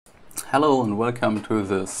Hello and welcome to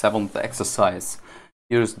the 7th exercise.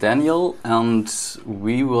 Here's Daniel and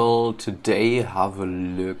we will today have a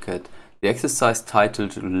look at the exercise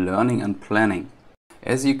titled Learning and Planning.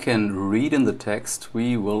 As you can read in the text,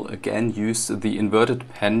 we will again use the inverted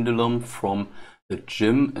pendulum from the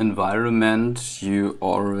gym environment you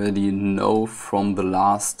already know from the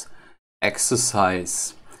last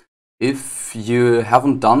exercise. If you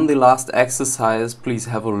haven't done the last exercise, please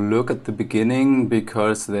have a look at the beginning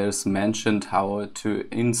because there's mentioned how to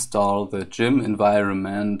install the gym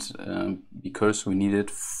environment because we need it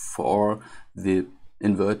for the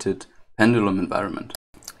inverted pendulum environment.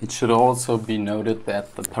 It should also be noted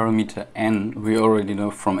that the parameter n, we already know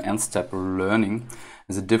from n-step learning,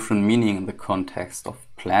 has a different meaning in the context of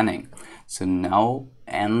planning. So now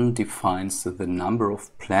n defines the number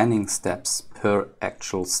of planning steps per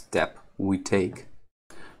actual step we take.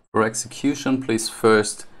 For execution, please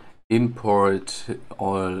first import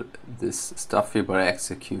all this stuff here by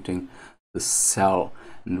executing the cell.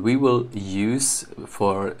 And we will use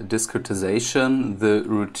for discretization the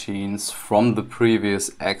routines from the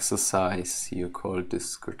previous exercise here called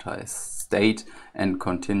discretized state and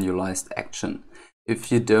continualized action.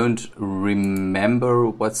 If you don't remember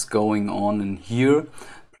what's going on in here,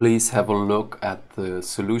 please have a look at the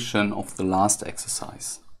solution of the last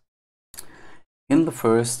exercise. In the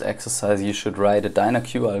first exercise, you should write a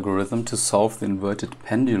DynaQ algorithm to solve the inverted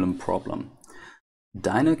pendulum problem.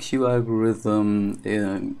 DynaQ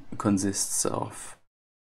algorithm consists of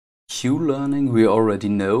Q-learning, we already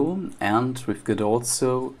know, and we've got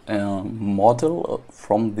also a model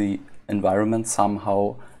from the environment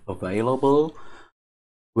somehow available,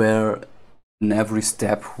 where in every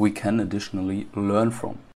step we can additionally learn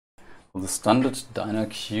from. For the standard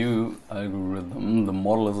DynaQ algorithm, the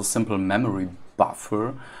model is a simple memory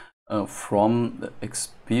buffer from the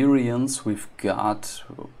experience we've got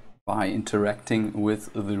by interacting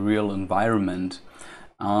with the real environment.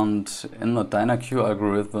 And in the DynaQ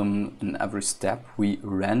algorithm, in every step we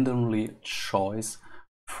randomly choose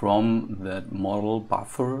from that model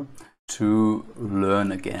buffer to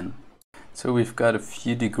learn again. So we've got a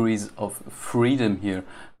few degrees of freedom here.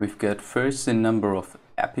 We've got first the number of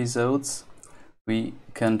episodes. We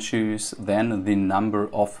can choose then the number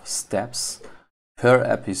of steps per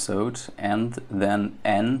episode, and then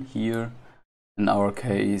n here in our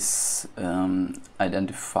case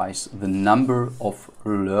identifies the number of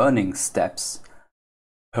learning steps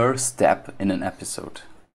per step in an episode.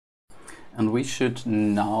 And we should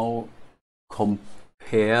now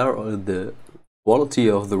compare the quality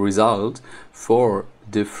of the result for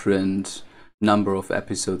different number of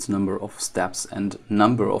episodes, number of steps, and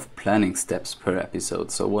number of planning steps per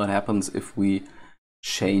episode. So what happens if we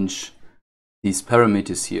change these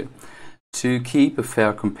parameters here? To keep a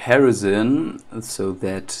fair comparison so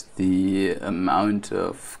that the amount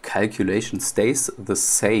of calculation stays the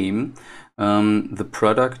same, the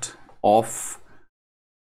product of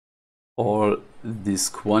all these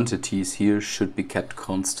quantities here should be kept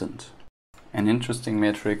constant. An interesting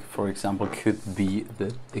metric, for example, could be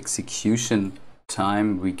the execution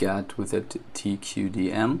time we get with a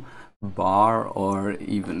TQDM bar, or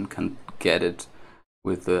even can get it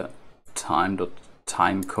with the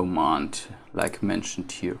time command like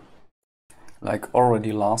mentioned here. Like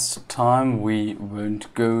already last time, we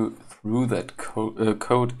won't go through that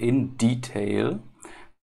code in detail,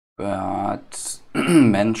 but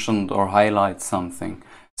mentioned or highlight something.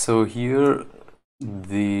 So here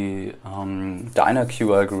the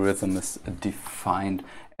DynaQ algorithm is defined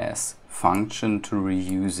as function to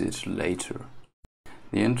reuse it later.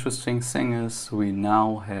 The interesting thing is we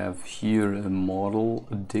now have here a model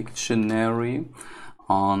dictionary,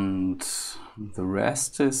 and the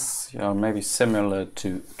rest is maybe similar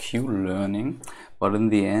to Q-learning, but in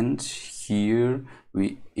the end here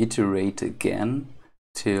we iterate again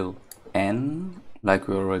till n, like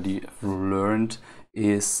we already learned,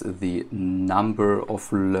 is the number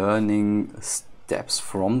of learning steps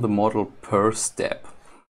from the model per step.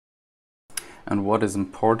 And what is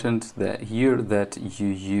important that you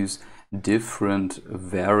use different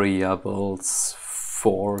variables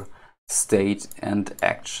for state and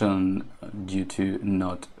action due to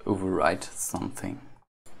not overwrite something.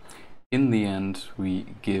 In the end, we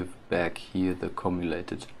give back here the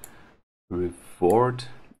cumulated reward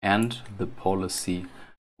and the policy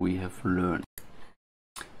we have learned.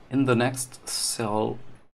 In the next cell,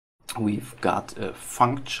 we've got a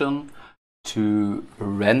function to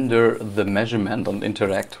render the measurement and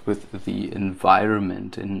interact with the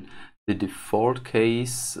environment. In the default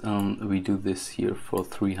case, we do this here for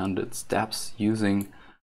 300 steps using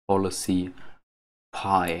policy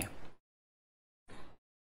pi.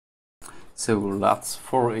 So let's,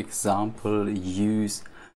 for example, use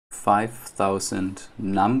 5,000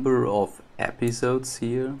 number of episodes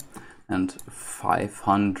here and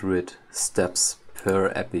 500 steps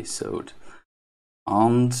per episode,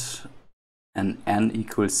 and an n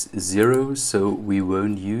equals 0, so we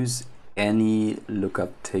won't use any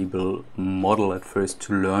lookup table model at first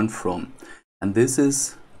to learn from. And this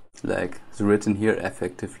is, like written here,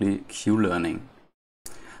 effectively Q-learning.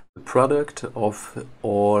 The product of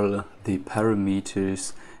all the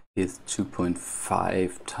parameters is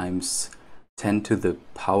 2.5 times 10 to the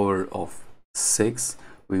power of 6.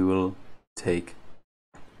 We will take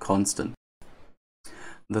constant.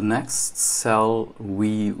 The next cell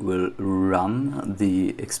we will run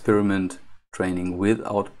the experiment training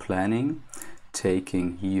without planning,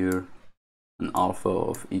 taking here an alpha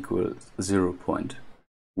of equals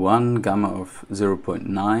 0.1, gamma of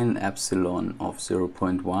 0.9, epsilon of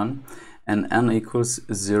 0.1, and n equals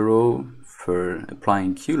 0 for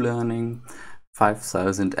applying Q-learning,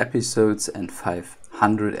 5,000 episodes and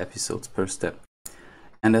 500 episodes per step.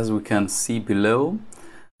 And as we can see below,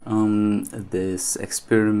 this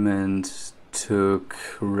experiment took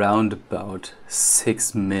around about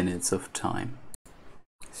 6 minutes of time.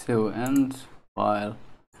 So, and while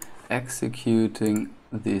executing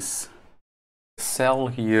this cell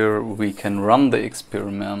here, we can run the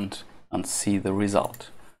experiment and see the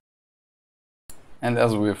result. And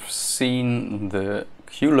as we've seen, the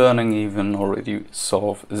Q-learning even already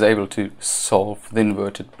is able to solve the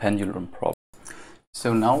inverted pendulum problem.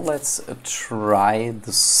 So now let's try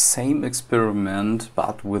the same experiment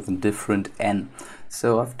but with a different n.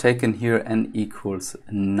 So I've taken here n equals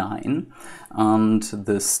 9 and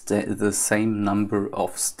the same number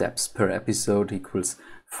of steps per episode equals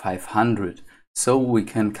 500. So we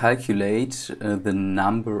can calculate the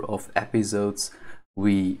number of episodes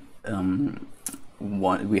we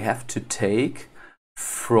have to take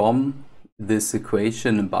from this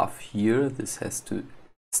equation above here. This has to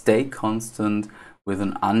stay constant with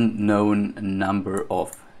an unknown number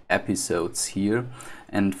of episodes here,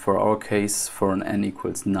 and for our case, for an n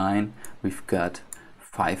equals 9, we've got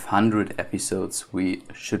 500 episodes we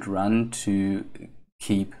should run to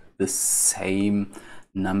keep the same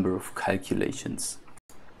number of calculations.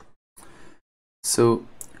 So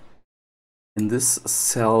in this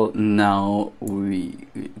cell now we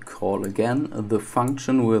call again the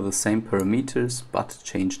function with the same parameters but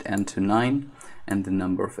changed n to 9 and the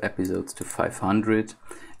number of episodes to 500,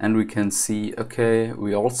 and we can see, okay,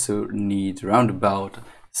 we also need around about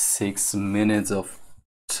 6 minutes of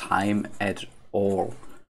time at all.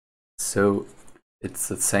 So it's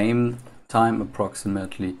the same time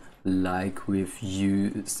approximately like we've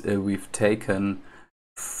taken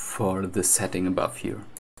for the setting above here.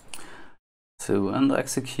 So, and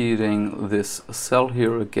executing this cell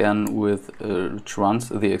here again with which runs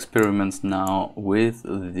the experiments now with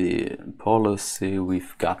the policy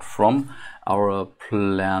we've got from our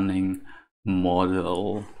planning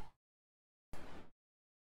model.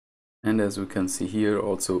 And as we can see here,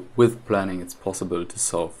 also with planning it's possible to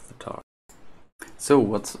solve the task. So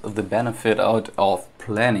what's the benefit out of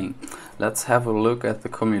planning? Let's have a look at the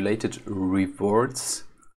cumulated rewards,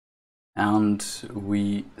 and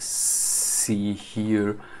we see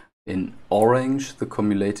here in orange the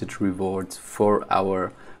cumulated rewards for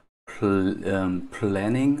our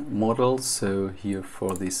planning model. So here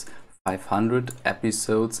for these 500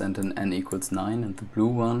 episodes and an n equals 9, and the blue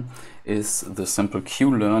one is the simple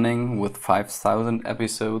Q-learning with 5,000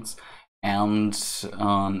 episodes and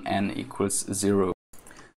n equals 0.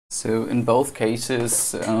 So in both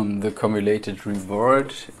cases the cumulated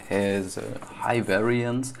reward has a high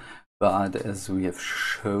variance, but as we have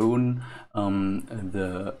shown,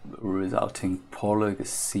 the resulting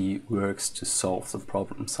policy works to solve the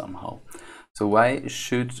problem somehow. So why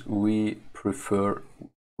should we prefer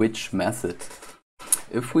which method?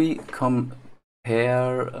 If we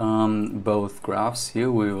compare both graphs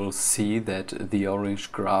here, we will see that the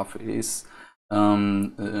orange graph is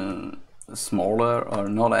smaller or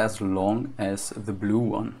not as long as the blue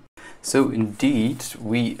one. So indeed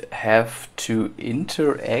we have to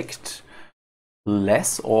interact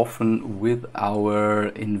less often with our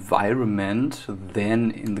environment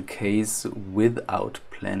than in the case without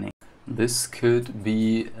planning. This could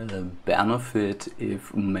be a benefit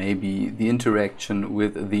if maybe the interaction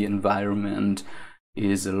with the environment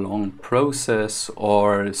is a long process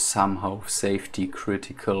or somehow safety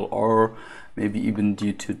critical, or maybe even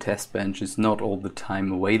due to test benches not all the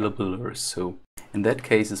time available or so. In that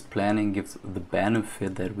case, planning gives the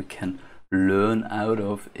benefit that we can learn out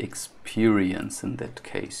of experience in that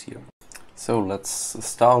case here. So let's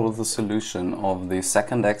start with the solution of the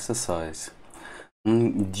second exercise.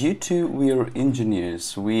 Due to we are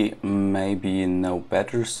engineers, we maybe know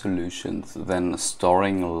better solutions than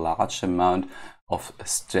storing a large amount of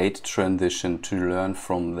state transition to learn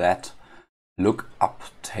from that lookup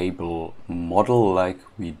table model like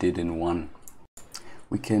we did in one.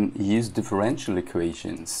 We can use differential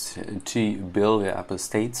equations to build up a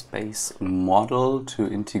state space model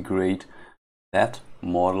to integrate that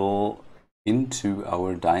model into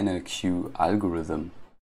our DynaQ algorithm.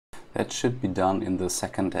 That should be done in the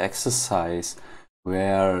second exercise,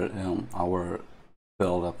 where our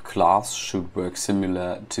build-up class should work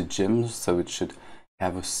similar to Gym, so it should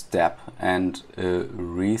have a step and a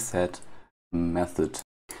reset method.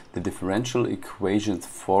 The differential equations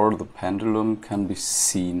for the pendulum can be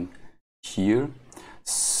seen here.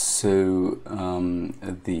 So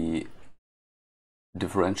the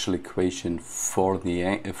differential equation for the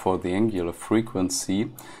angular frequency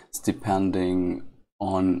is depending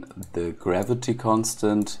on the gravity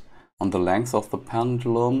constant, on the length of the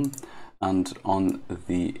pendulum, and on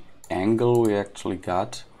the angle we actually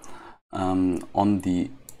got, on the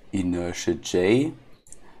inertia J,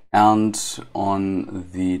 and on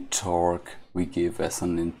the torque we give as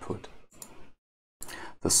an input.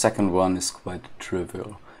 The second one is quite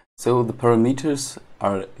trivial. So the parameters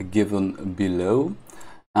are given below,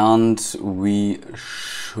 and we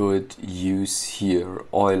should use here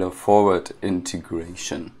Euler forward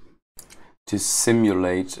integration to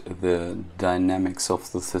simulate the dynamics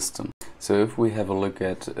of the system. So if we have a look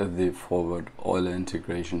at the forward Euler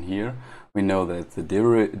integration here, we know that the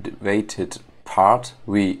derivated part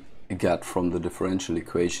we got from the differential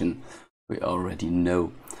equation we already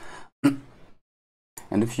know.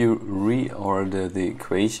 And if you reorder the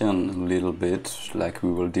equation a little bit, like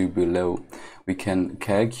we will do below, we can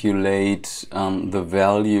calculate the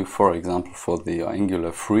value, for example, for the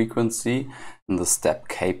angular frequency in the step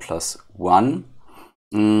k plus 1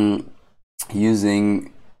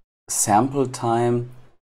 using sample time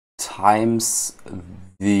times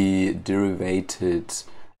the derivated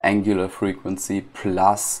angular frequency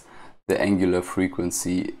plus the angular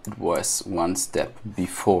frequency it was one step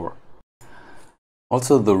before.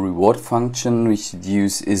 Also, the reward function we should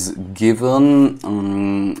use is given.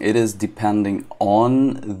 It is depending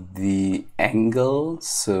on the angle,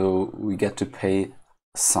 so we get to pay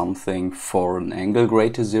something for an angle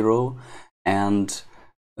greater 0 and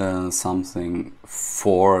something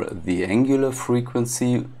for the angular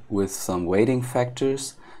frequency with some weighting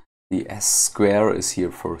factors. The s square is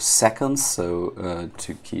here for seconds, so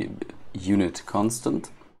to keep unit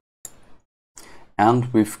constant.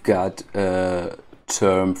 And we've got a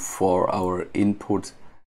term for our input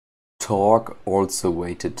torque, also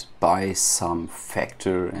weighted by some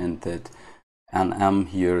factor, and that Nm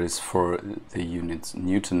here is for the unit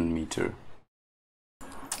Newton meter.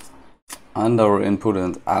 And our input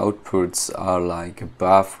and outputs are like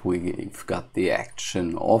above. We've got the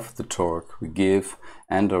action of the torque we give,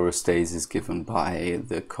 and our stasis given by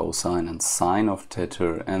the cosine and sine of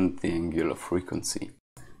theta and the angular frequency.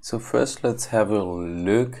 So first let's have a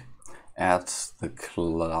look at the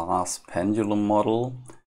class pendulum model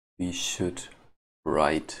we should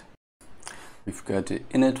write. We've got the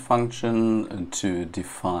init function to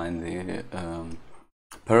define the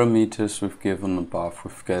parameters we've given above.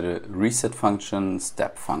 We've got a reset function,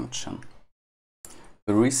 step function.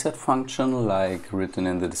 The reset function, like written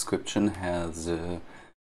in the description, has a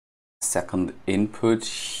second input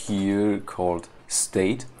here called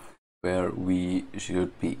state, where we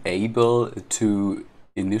should be able to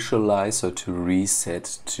initialize or to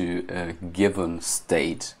reset to a given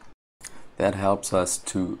state. That helps us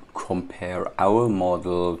to compare our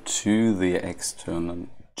model to the external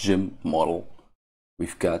Gym model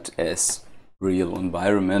we've got as real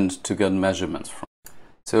environment to get measurements from.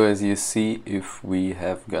 So as you see, if we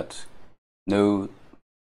have got no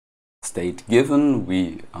state given,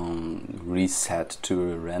 we reset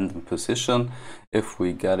to a random position. If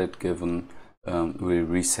we got it given, we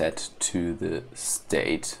reset to the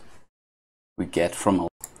state we get from our.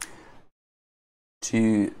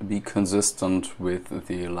 To be consistent with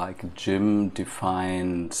the like Gym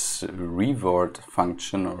defined reward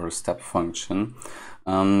function or step function,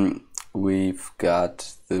 we've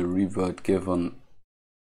got the reward given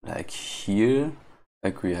like here,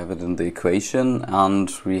 like we have it in the equation,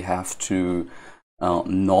 and we have to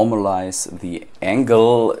normalize the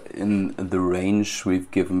angle in the range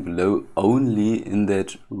we've given below only in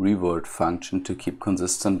that reward function to keep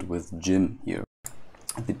consistent with Gym here.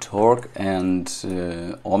 The torque and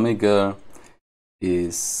omega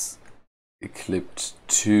is clipped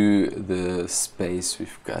to the space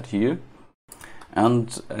we've got here.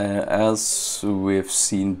 And as we've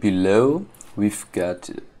seen below, we've got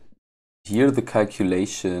here the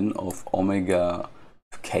calculation of omega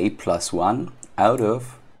k plus 1 out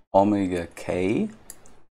of omega k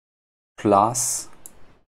plus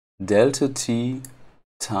delta t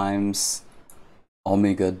times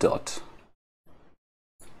omega dot.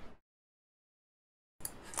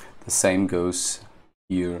 The same goes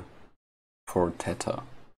here for theta.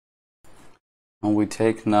 And we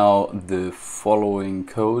take now the following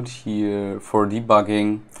code here for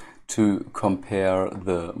debugging to compare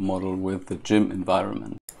the model with the gym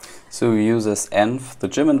environment. So we use as env the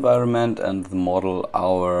gym environment and the model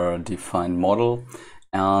our defined model,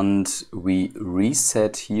 and we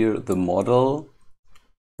reset here the model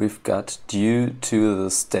we've got due to the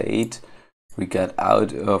state we get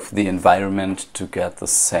out of the environment to get the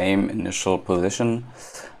same initial position,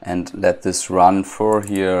 and let this run for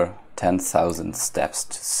here 10,000 steps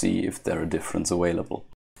to see if there are differences available.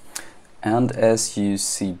 And as you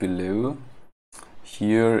see below,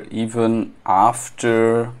 here even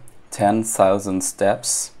after 10,000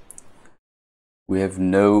 steps, we have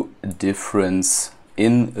no difference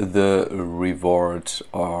in the reward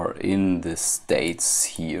or in the states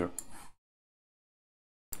here.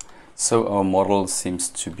 So our model seems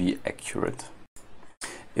to be accurate.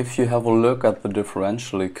 If you have a look at the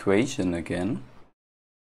differential equation again,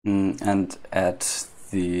 and at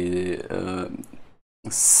the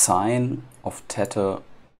sine of theta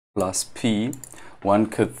plus p, one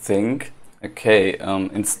could think, okay,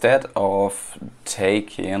 instead of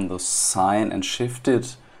taking the sine and shift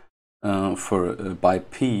it by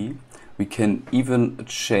p, we can even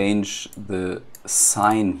change the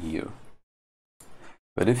sign here.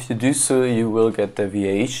 But if you do so, you will get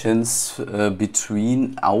deviations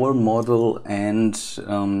between our model and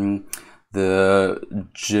the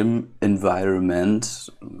gym environment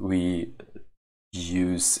we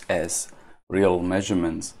use as real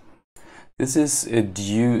measurements. This is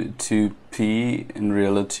due to p in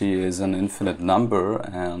reality is an infinite number,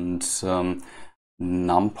 and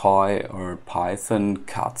NumPy or Python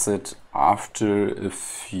cuts it after a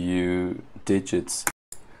few digits.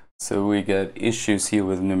 So we get issues here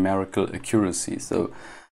with numerical accuracy. So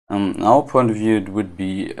our point of view, it would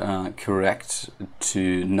be correct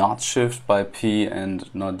to not shift by p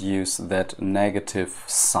and not use that negative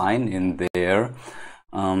sign in there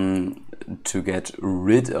to get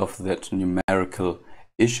rid of that numerical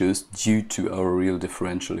issues due to our real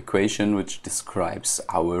differential equation, which describes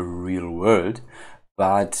our real world.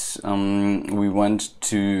 But we want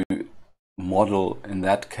to model, in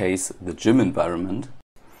that case, the gym environment.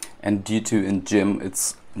 And due to in gym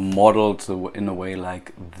it's modeled in a way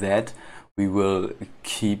like that, we will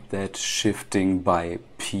keep that shifting by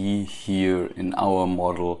p here in our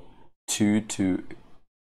model to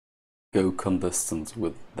go consistent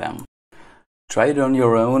with them. Try it on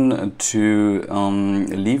your own to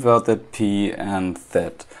leave out that p and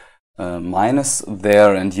that minus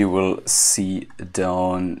there, and you will see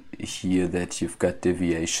down here that you've got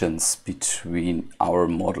deviations between our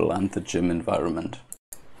model and the gym environment.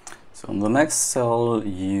 So on the next cell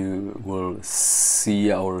you will see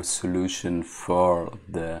our solution for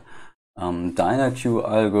the DynaQ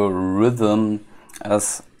algorithm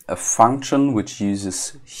as a function which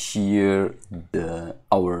uses here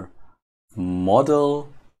our model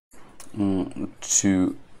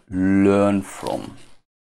to learn from.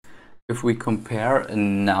 If we compare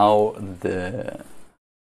now the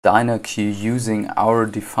DynaQ using our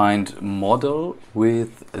defined model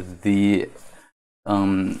with the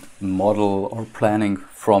model or planning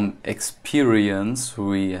from experience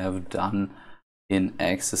we have done in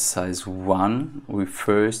exercise 1, we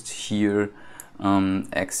first here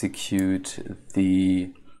execute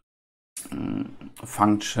the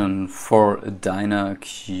function for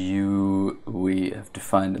DynaQ we have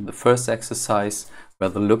defined in the first exercise,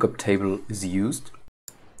 where the lookup table is used.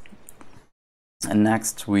 And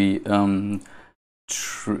next we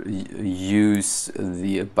use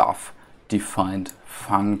the above defined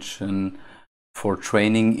function for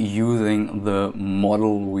training using the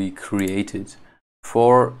model we created.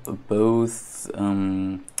 For both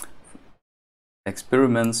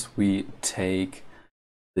experiments we take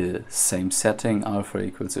the same setting, alpha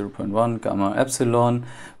equals 0.1, gamma epsilon.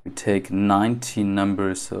 We take 19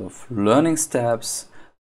 numbers of learning steps,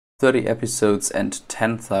 30 episodes and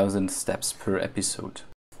 10,000 steps per episode.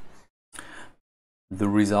 The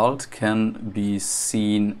result can be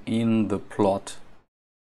seen in the plot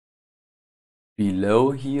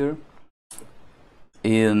below here.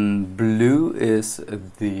 In blue is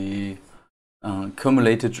the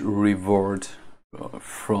cumulated reward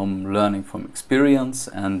from learning from experience,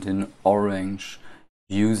 and in orange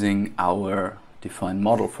using our defined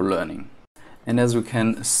model for learning. And as we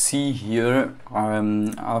can see here,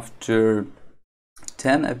 after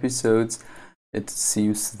 10 episodes, it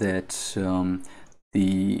seems that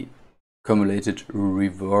the cumulated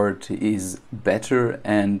reward is better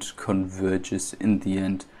and converges in the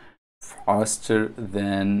end faster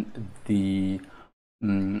than the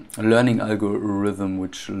learning algorithm,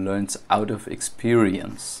 which learns out of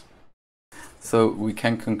experience. So we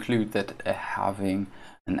can conclude that having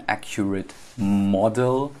an accurate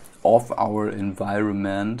model of our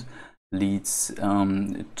environment leads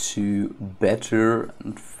to better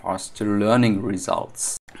and faster learning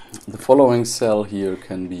results. The following cell here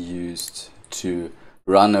can be used to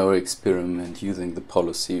run our experiment using the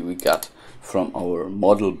policy we got from our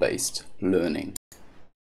model-based learning.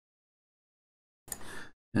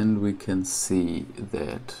 And we can see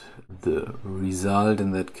that the result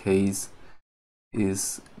in that case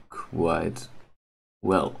is quite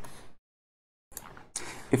well.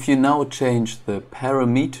 If you now change the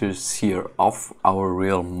parameters here of our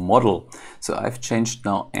real model, so I've changed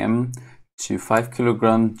now M to 5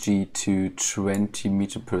 kilogram, G to 20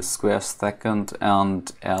 meter per square second, and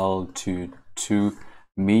L to 2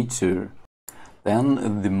 meter.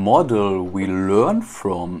 Then the model we learn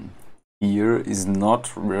from here is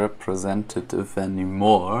not representative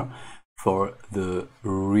anymore for the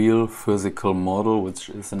real physical model, which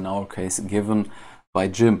is in our case given by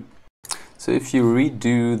Jim. So if you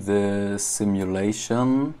redo the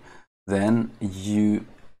simulation, then you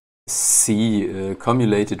see a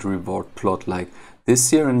cumulated reward plot like this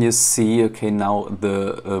here, and you see, okay, now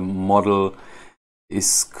the model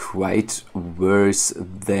is quite worse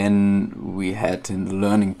than we had in the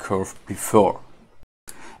learning curve before.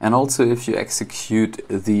 And also, if you execute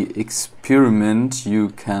the experiment, you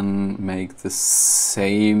can make the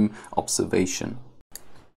same observation.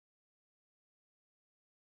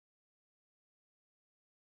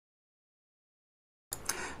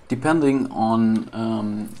 Depending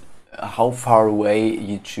on how far away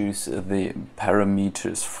you choose the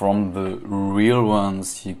parameters from the real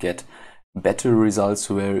ones, you get better results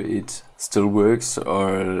where it still works,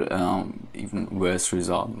 or even worse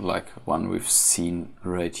result like one we've seen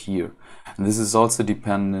right here. And this is also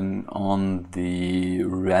dependent on the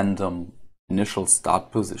random initial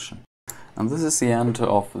start position. And this is the end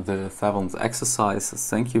of the 7th exercise.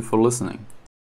 Thank you for listening.